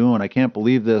am I doing? I can't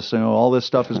believe this. All this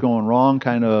stuff is going wrong,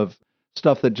 kind of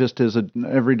stuff that just is an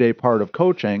everyday part of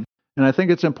coaching. And I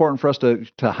think it's important for us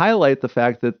to highlight the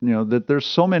fact that, that there's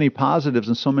so many positives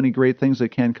and so many great things that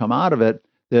can come out of it,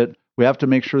 that we have to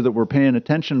make sure that we're paying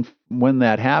attention when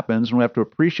that happens. And we have to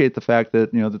appreciate the fact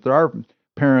that, that there are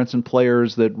parents and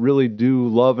players that really do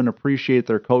love and appreciate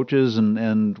their coaches.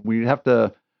 And we have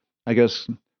to, I guess,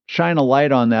 shine a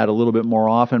light on that a little bit more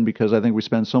often, because I think we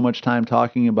spend so much time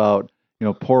talking about,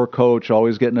 poor coach,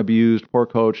 always getting abused, poor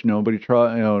coach, nobody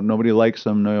likes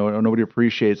them, nobody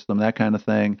appreciates them, that kind of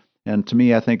thing. And to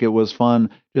me, I think it was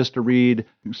fun just to read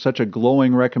such a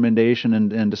glowing recommendation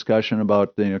and discussion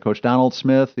about Coach Donald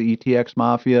Smith, the ETX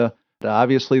Mafia.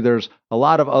 Obviously, there's a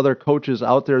lot of other coaches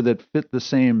out there that fit the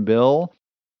same bill,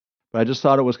 but I just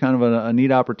thought it was kind of a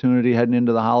neat opportunity heading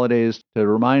into the holidays to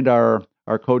remind our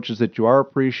coaches that you are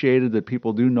appreciated, that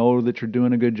people do know that you're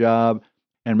doing a good job,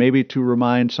 and maybe to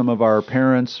remind some of our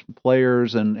parents,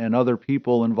 players, and other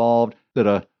people involved that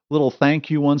a little thank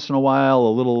you once in a while,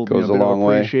 a little goes a bit long of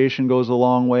appreciation goes a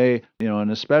long way. And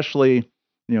especially,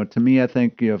 to me, I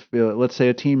think if let's say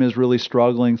a team is really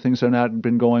struggling, things have not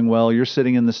been going well, you're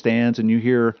sitting in the stands and you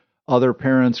hear other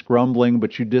parents grumbling,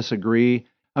 but you disagree.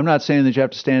 I'm not saying that you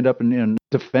have to stand up and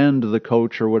defend the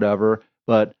coach or whatever,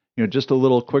 but just a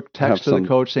little quick text to the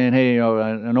coach saying, hey,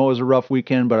 I know it was a rough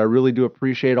weekend, but I really do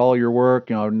appreciate all your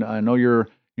work. I know you're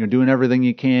doing everything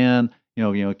you can.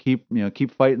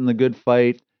 Keep fighting the good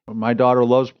fight. My daughter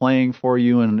loves playing for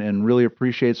you and really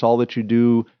appreciates all that you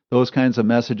do. Those kinds of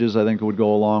messages, I think, would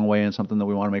go a long way, and something that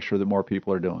we want to make sure that more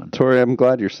people are doing. Tori, I'm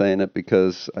glad you're saying it,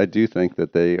 because I do think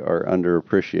that they are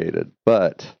underappreciated.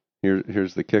 But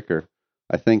here's the kicker.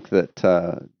 I think that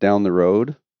down the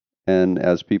road, and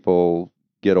as people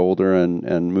get older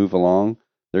and move along,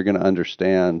 they're going to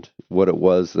understand what it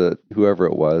was that whoever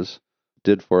it was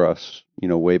did for us,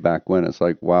 way back when. It's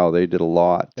like, wow, they did a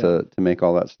lot to make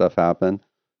all that stuff happen.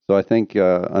 So I think,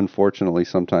 unfortunately,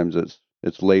 sometimes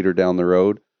it's later down the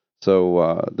road.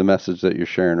 So the message that you're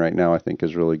sharing right now, I think,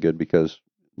 is really good, because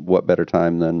what better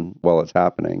time than while it's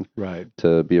happening, right,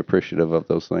 to be appreciative of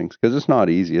those things, because it's not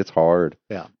easy. It's hard.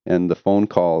 Yeah. And the phone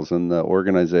calls and the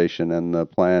organization and the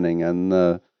planning and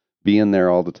the being there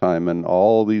all the time and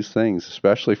all these things,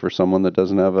 especially for someone that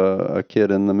doesn't have a kid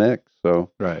in the mix.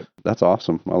 So right, that's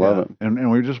awesome. I love it.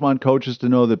 And we just want coaches to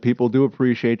know that people do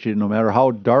appreciate you, no matter how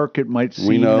dark it might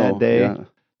seem that day. Yeah.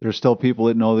 There's still people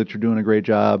that know that you're doing a great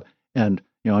job. And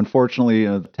unfortunately,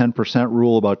 the 10%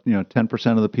 rule about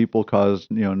 10% of the people cause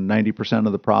 90%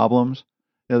 of the problems.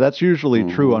 That's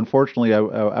usually true. Unfortunately,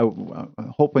 I'm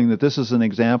hoping that this is an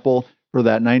example for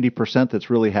that 90% that's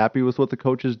really happy with what the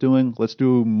coach is doing. Let's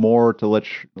do more to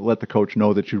let the coach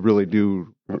know that you really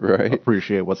do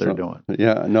appreciate what they're doing.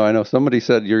 Yeah, no, I know. Somebody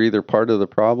said you're either part of the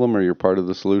problem or you're part of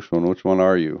the solution. Which one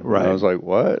are you? Right. And I was like,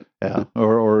 what? Yeah.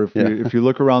 Or if you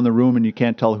look around the room and you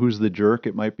can't tell who's the jerk,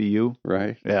 it might be you.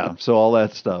 Right. Yeah. So all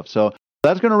that stuff. So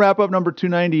that's going to wrap up number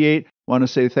 298. I want to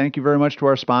say thank you very much to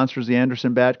our sponsors, the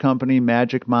Anderson Bat Company,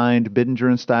 Magic Mind,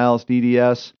 Bidinger & Styles,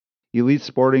 DDS, Elite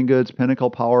Sporting Goods, Pinnacle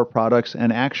Power Products,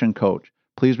 and Action Coach.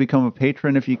 Please become a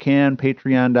patron if you can.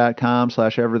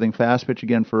 Patreon.com/everythingfastpitch.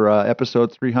 Again, for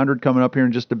episode 300 coming up here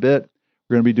in just a bit.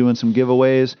 We're going to be doing some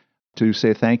giveaways to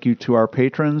say thank you to our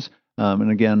patrons. And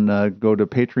again, go to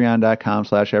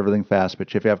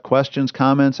patreon.com/everythingfastpitch. If you have questions,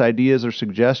 comments, ideas, or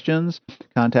suggestions,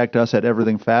 contact us at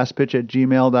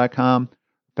everythingfastpitch@gmail.com,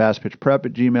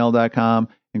 fastpitchprep@gmail.com,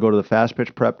 and go to the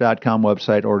fastpitchprep.com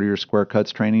website, order your Square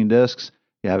Cuts training discs.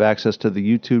 You have access to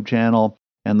the YouTube channel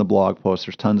and the blog post.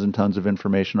 There's tons and tons of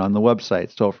information on the website.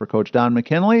 So for Coach Don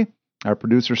McKinley, our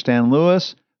producer Stan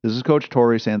Lewis, this is Coach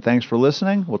Torrey saying thanks for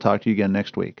listening. We'll talk to you again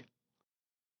next week.